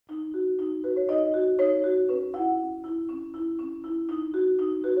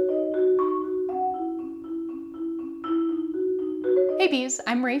Hey bees,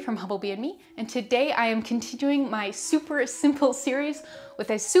 I'm Ray from Humblebee and Me, and today I am continuing my super simple series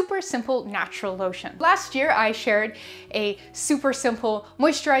with a super simple natural lotion. Last year I shared a super simple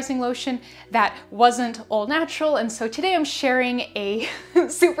moisturizing lotion that wasn't all natural, and so today I'm sharing a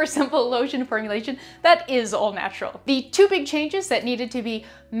super simple lotion formulation that is all natural. The two big changes that needed to be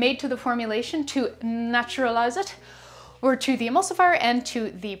made to the formulation to naturalize it were to the emulsifier and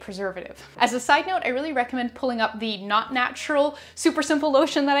to the preservative. As a side note, I really recommend pulling up the not natural super simple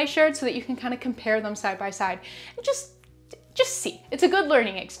lotion that I shared so that you can kind of compare them side by side and just see. It's a good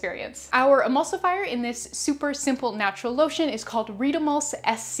learning experience. Our emulsifier in this super simple natural lotion is called Ritamulse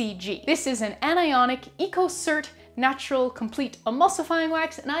SCG. This is an anionic EcoCert natural complete emulsifying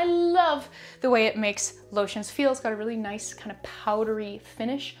wax, and I love the way it makes lotions feel. It's got a really nice kind of powdery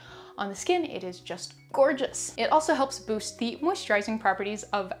finish on the skin. It is just gorgeous. It also helps boost the moisturizing properties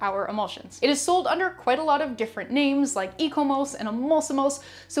of our emulsions. It is sold under quite a lot of different names like Ecomulse and Emulsimulse,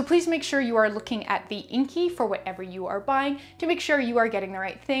 so please make sure you are looking at the INCI for whatever you are buying to make sure you are getting the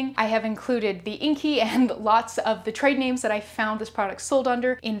right thing. I have included the INCI and lots of the trade names that I found this product sold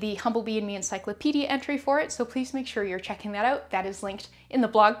under in the Humblebee and Me encyclopedia entry for it, so please make sure you're checking that out. That is linked in the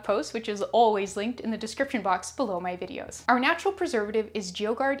blog post, which is always linked in the description box below my videos. Our natural preservative is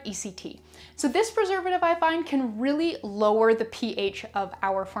Geogard ECT. So this preservative I find can really lower the pH of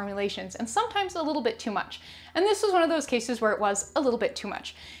our formulations, and sometimes a little bit too much. And this was one of those cases where it was a little bit too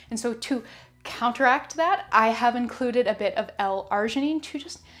much. And so to counteract that, I have included a bit of L-Arginine to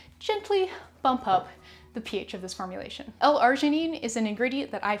just gently bump up the pH of this formulation. L-Arginine is an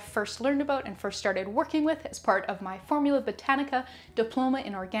ingredient that I first learned about and first started working with as part of my Formula Botanica Diploma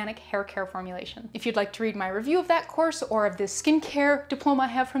in Organic Haircare Formulation. If you'd like to read my review of that course or of the skincare diploma I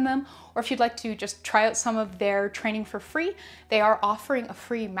have from them, or if you'd like to just try out some of their training for free, they are offering a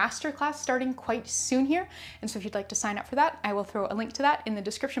free masterclass starting quite soon here. And so if you'd like to sign up for that, I will throw a link to that in the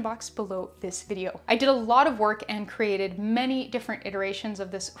description box below this video. I did a lot of work and created many different iterations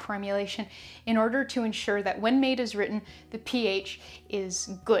of this formulation in order to ensure that when made as written, the pH is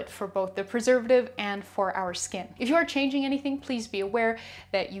good for both the preservative and for our skin. If you are changing anything, please be aware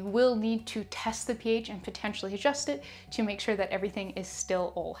that you will need to test the pH and potentially adjust it to make sure that everything is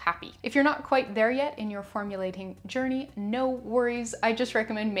still all happy. If you're not quite there yet in your formulating journey, no worries. I just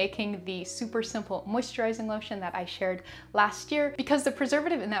recommend making the super simple moisturizing lotion that I shared last year, because the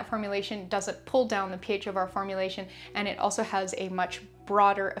preservative in that formulation doesn't pull down the pH of our formulation, and it also has a much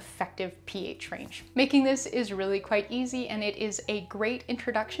broader effective pH range. Making this is really quite easy, and it is a great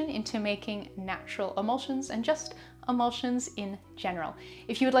introduction into making natural emulsions and just emulsions in general.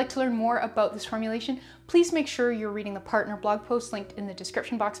 If you would like to learn more about this formulation, please make sure you're reading the partner blog post linked in the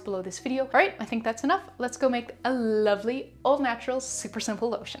description box below this video. All right, I think that's enough. Let's go make a lovely, all-natural, super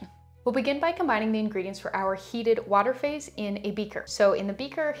simple lotion. We'll begin by combining the ingredients for our heated water phase in a beaker. So in the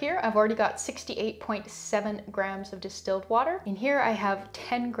beaker here, I've already got 68.7 grams of distilled water. In here, I have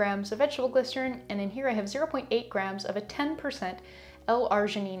 10 grams of vegetable glycerin, and in here I have 0.8 grams of a 10%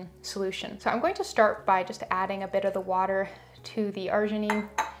 L-Arginine solution. So I'm going to start by just adding a bit of the water to the arginine,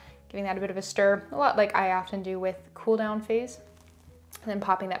 giving that a bit of a stir, a lot like I often do with cool down phase, and then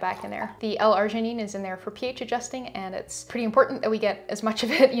popping that back in there. The L-Arginine is in there for pH adjusting, and it's pretty important that we get as much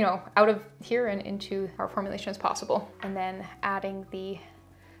of it, out of here and into our formulation as possible. And then adding the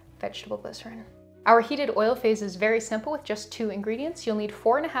vegetable glycerin. Our heated oil phase is very simple with just 2 ingredients. You'll need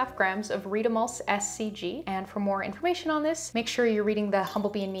 4.5 grams of Ritamulse SCG, and for more information on this, make sure you're reading the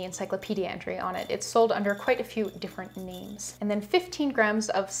Humblebee and Me encyclopedia entry on it. It's sold under quite a few different names. And then 15 grams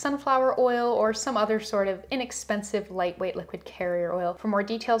of sunflower oil or some other sort of inexpensive lightweight liquid carrier oil. For more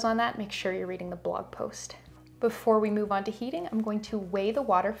details on that, make sure you're reading the blog post. Before we move on to heating, I'm going to weigh the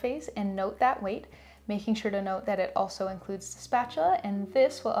water phase and note that weight, making sure to note that it also includes the spatula, and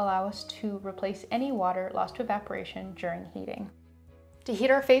this will allow us to replace any water lost to evaporation during heating. To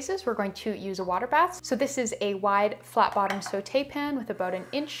heat our phases, we're going to use a water bath. So this is a wide flat bottom saute pan with about 1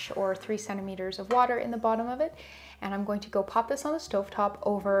 inch or 3 centimeters of water in the bottom of it. And I'm going to go pop this on the stovetop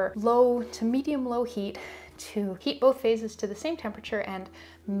over low to medium low heat to heat both phases to the same temperature and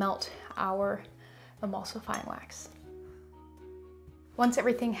melt our emulsifying wax. Once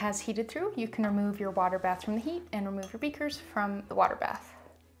everything has heated through, you can remove your water bath from the heat and remove your beakers from the water bath.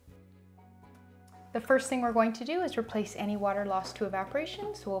 The first thing we're going to do is replace any water lost to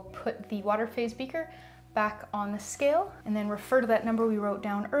evaporation. So we'll put the water phase beaker back on the scale and then refer to that number we wrote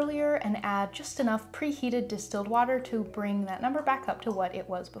down earlier and add just enough preheated distilled water to bring that number back up to what it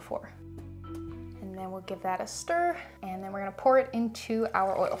was before. And then we'll give that a stir, and then we're going to pour it into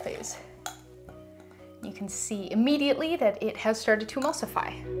our oil phase. You can see immediately that it has started to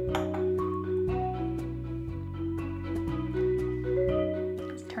emulsify.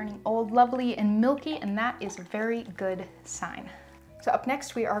 all lovely and milky, and that is a very good sign. So up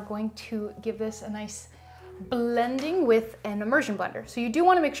next, we are going to give this a nice blending with an immersion blender. So you do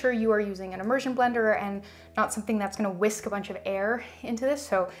want to make sure you are using an immersion blender and not something that's going to whisk a bunch of air into this.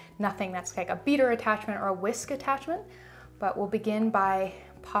 So nothing that's like a beater attachment or a whisk attachment. But we'll begin by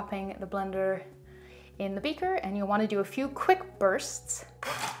popping the blender in the beaker, and you'll want to do a few quick bursts.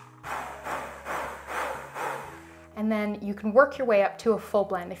 And then you can work your way up to a full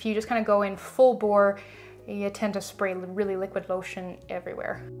blend. If you just kind of go in full bore, you tend to spray really liquid lotion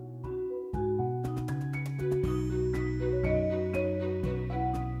everywhere.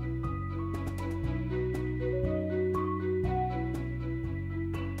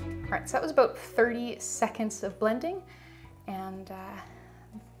 All right, so that was about 30 seconds of blending, and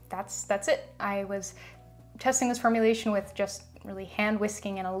that's it. I was testing this formulation with just really hand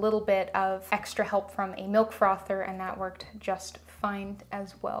whisking and a little bit of extra help from a milk frother, and that worked just fine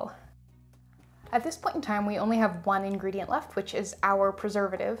as well. At this point in time, we only have one ingredient left, which is our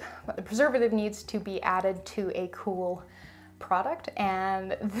preservative. But the preservative needs to be added to a cool product,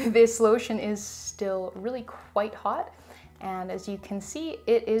 and this lotion is still really quite hot. And as you can see,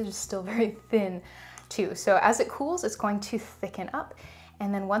 it is still very thin too. So as it cools, it's going to thicken up.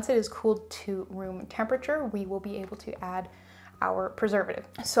 And then once it is cooled to room temperature, we will be able to add our preservative.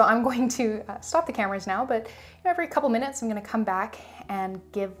 So I'm going to stop the cameras now, but every couple minutes I'm going to come back and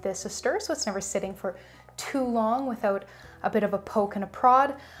give this a stir so it's never sitting for too long without a bit of a poke and a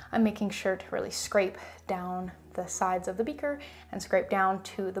prod. I'm making sure to really scrape down the sides of the beaker and scrape down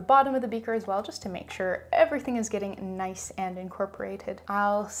to the bottom of the beaker as well, just to make sure everything is getting nice and incorporated.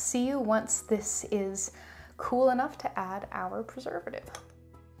 I'll see you once this is cool enough to add our preservative.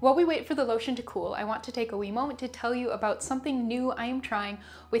 While we wait for the lotion to cool, I want to take a wee moment to tell you about something new I am trying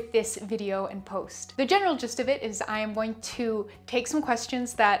with this video and post. The general gist of it is I am going to take some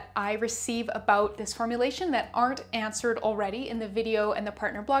questions that I receive about this formulation that aren't answered already in the video and the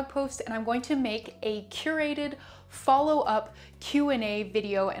partner blog post, and I'm going to make a curated follow-up Q&A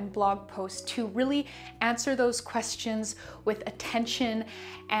video and blog post to really answer those questions with attention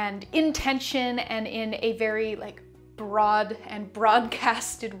and intention and in a very broad and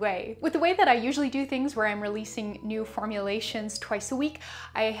broadcasted way. With the way that I usually do things, where I'm releasing new formulations twice a week,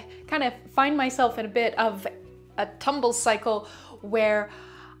 I kind of find myself in a bit of a tumble cycle where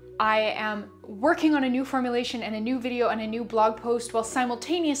I am working on a new formulation and a new video and a new blog post while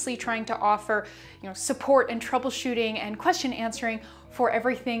simultaneously trying to offer, support and troubleshooting and question answering for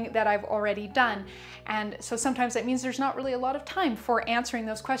everything that I've already done. And so sometimes that means there's not really a lot of time for answering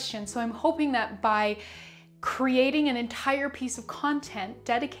those questions. So I'm hoping that by creating an entire piece of content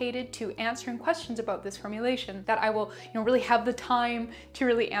dedicated to answering questions about this formulation, that I will really have the time to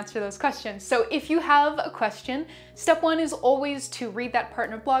really answer those questions. So if you have a question, step one is always to read that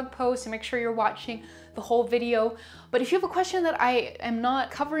partner blog post and make sure you're watching the whole video. But if you have a question that I am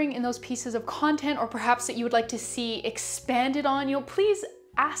not covering in those pieces of content, or perhaps that you would like to see expanded on, please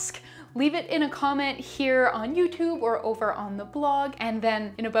ask. Leave it in a comment here on YouTube or over on the blog, and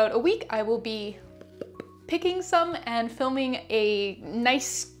then in about a week I will be picking some and filming a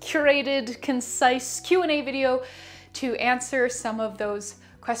nice, curated, concise Q&A video to answer some of those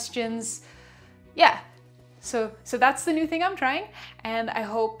questions. Yeah, so that's the new thing I'm trying, and I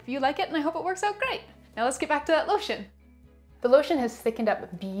hope you like it, and I hope it works out great. Now let's get back to that lotion. The lotion has thickened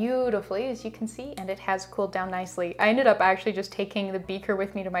up beautifully, as you can see, and it has cooled down nicely. I ended up actually just taking the beaker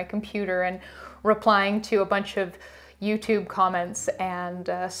with me to my computer and replying to a bunch of YouTube comments and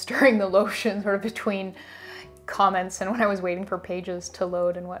stirring the lotion sort of between comments and when I was waiting for pages to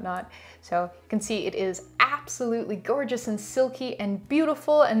load and whatnot. So you can see it is absolutely gorgeous and silky and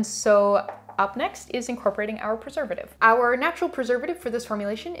beautiful. And so up next is incorporating our preservative. Our natural preservative for this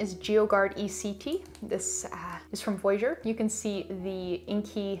formulation is Geogard ECT. This is from Voyager. You can see the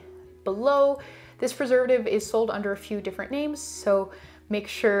inky below. This preservative is sold under a few different names, so make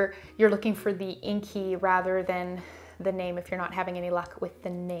sure you're looking for the inky rather than the name if you're not having any luck with the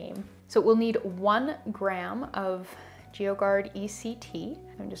name. So we'll need 1 gram of Geogard ECT.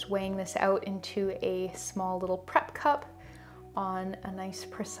 I'm just weighing this out into a small little prep cup on a nice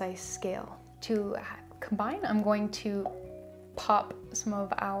precise scale. To combine, I'm going to pop some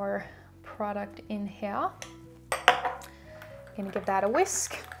of our product in here. Gonna give that a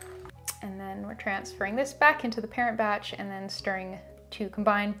whisk, and then we're transferring this back into the parent batch and then stirring to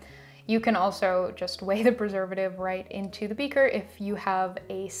combine. You can also just weigh the preservative right into the beaker if you have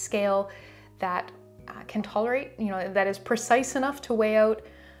a scale that can tolerate, that is precise enough to weigh out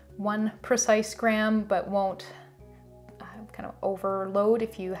 1 precise gram, but won't kind of overload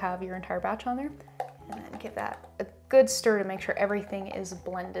if you have your entire batch on there. And then give that a good stir to make sure everything is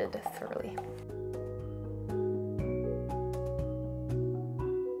blended thoroughly.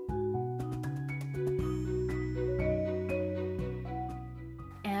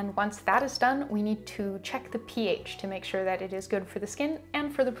 And once that is done, we need to check the pH to make sure that it is good for the skin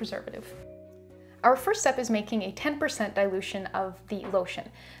and for the preservative. Our first step is making a 10% dilution of the lotion.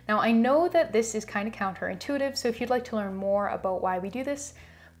 Now I know that this is kind of counterintuitive, so if you'd like to learn more about why we do this,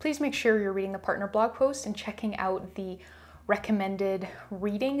 please make sure you're reading the partner blog post and checking out the recommended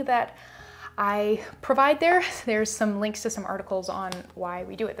reading that I provide there. There's some links to some articles on why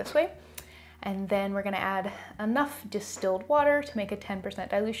we do it this way. And then we're gonna add enough distilled water to make a 10%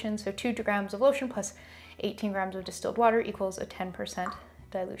 dilution. So 2 grams of lotion plus 18 grams of distilled water equals a 10%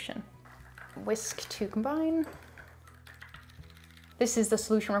 dilution. Whisk to combine. This is the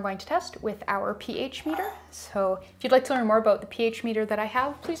solution we're going to test with our pH meter. So if you'd like to learn more about the pH meter that I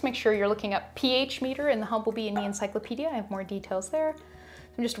have, please make sure you're looking up pH meter in the Humblebee and Me encyclopedia. I have more details there.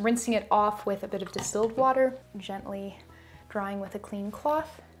 I'm just rinsing it off with a bit of distilled water, gently drying with a clean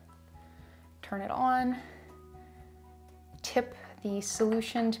cloth. Turn it on, tip the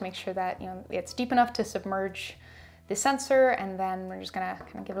solution to make sure that it's deep enough to submerge the sensor, and then we're just gonna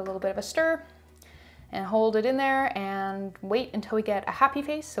kind of give it a little bit of a stir and hold it in there and wait until we get a happy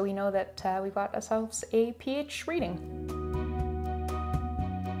face so we know that we got ourselves a pH reading.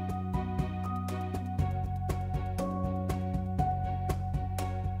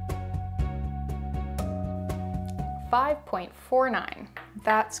 .49.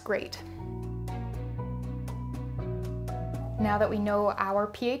 That's great. Now that we know our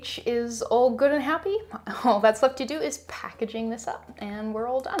pH is all good and happy, all that's left to do is packaging this up and we're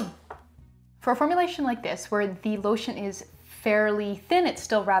all done. For a formulation like this, where the lotion is fairly thin, it's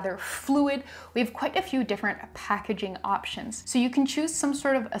still rather fluid, we have quite a few different packaging options. So you can choose some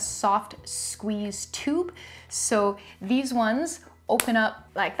sort of a soft squeeze tube. So these ones open up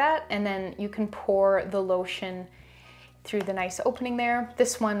like that, and then you can pour the lotion through the nice opening there.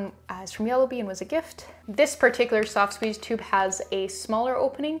 This one is from Humblebee and was a gift. This particular soft squeeze tube has a smaller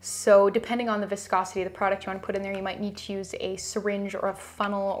opening, so depending on the viscosity of the product you want to put in there, you might need to use a syringe or a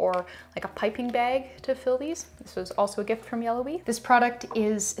funnel or like a piping bag to fill these. This was also a gift from Humblebee. This product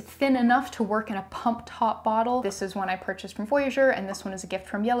is thin enough to work in a pump top bottle. This is one I purchased from Voyager, and this one is a gift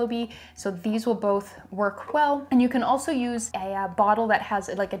from Humblebee, so these will both work well. And you can also use a bottle that has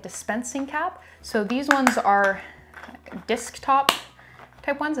like a dispensing cap. So these ones are disc top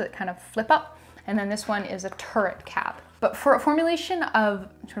type ones that kind of flip up, and then this one is a turret cap. But for a formulation of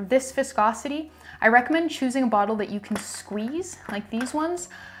sort of this viscosity, I recommend choosing a bottle that you can squeeze, like these ones,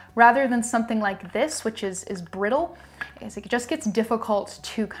 rather than something like this, which is brittle. It just gets difficult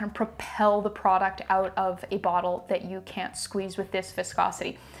to kind of propel the product out of a bottle that you can't squeeze with this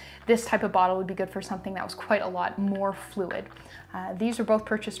viscosity. This type of bottle would be good for something that was quite a lot more fluid. These were both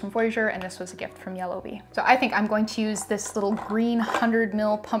purchased from Voyager, and this was a gift from Humblebee. So I think I'm going to use this little green 100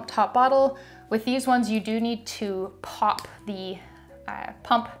 ml pump top bottle. With these ones, you do need to pop the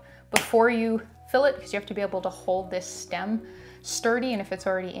pump before you fill it, because you have to be able to hold this stem sturdy, and if it's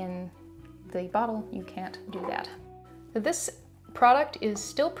already in the bottle, you can't do that. So this product is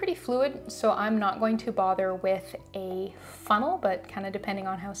still pretty fluid, so I'm not going to bother with a funnel, but kind of depending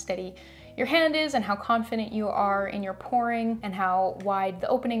on how steady your hand is and how confident you are in your pouring and how wide the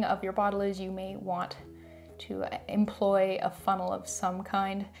opening of your bottle is, you may want to employ a funnel of some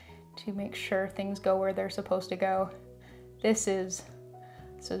kind to make sure things go where they're supposed to go. This is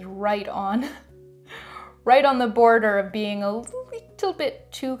right on the border of being a little bit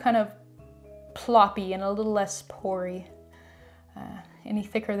too kind of ploppy and a little less pory. Any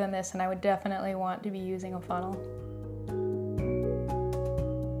thicker than this, and I would definitely want to be using a funnel.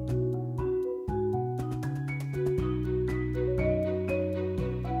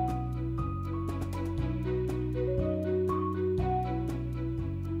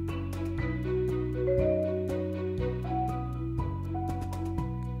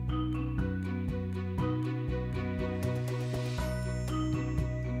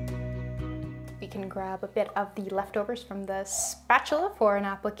 Can grab a bit of the leftovers from the spatula for an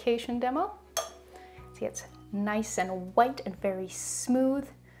application demo. See, it's nice and white and very smooth,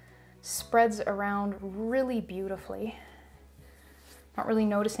 spreads around really beautifully. Not really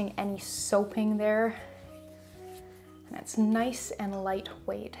noticing any soaping there, and it's nice and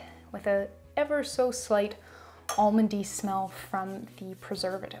lightweight with a ever so slight almondy smell from the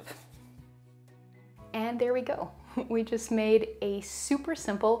preservative. And there we go. We just made a super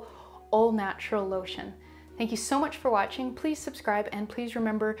simple all-natural lotion. Thank you so much for watching. Please subscribe, and please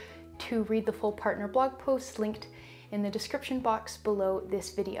remember to read the full partner blog post linked in the description box below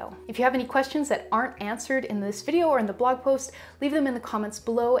this video. If you have any questions that aren't answered in this video or in the blog post, leave them in the comments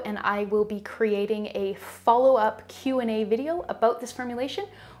below and I will be creating a follow-up Q&A video about this formulation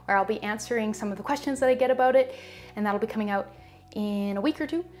where I'll be answering some of the questions that I get about it, and that'll be coming out in a week or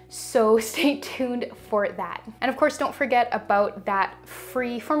two, so stay tuned for that. And of course, don't forget about that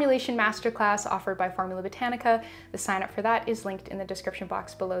free formulation masterclass offered by Formula Botanica. The sign up for that is linked in the description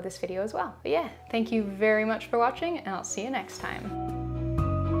box below this video as well. But yeah, thank you very much for watching, and I'll see you next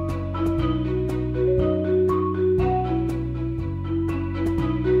time.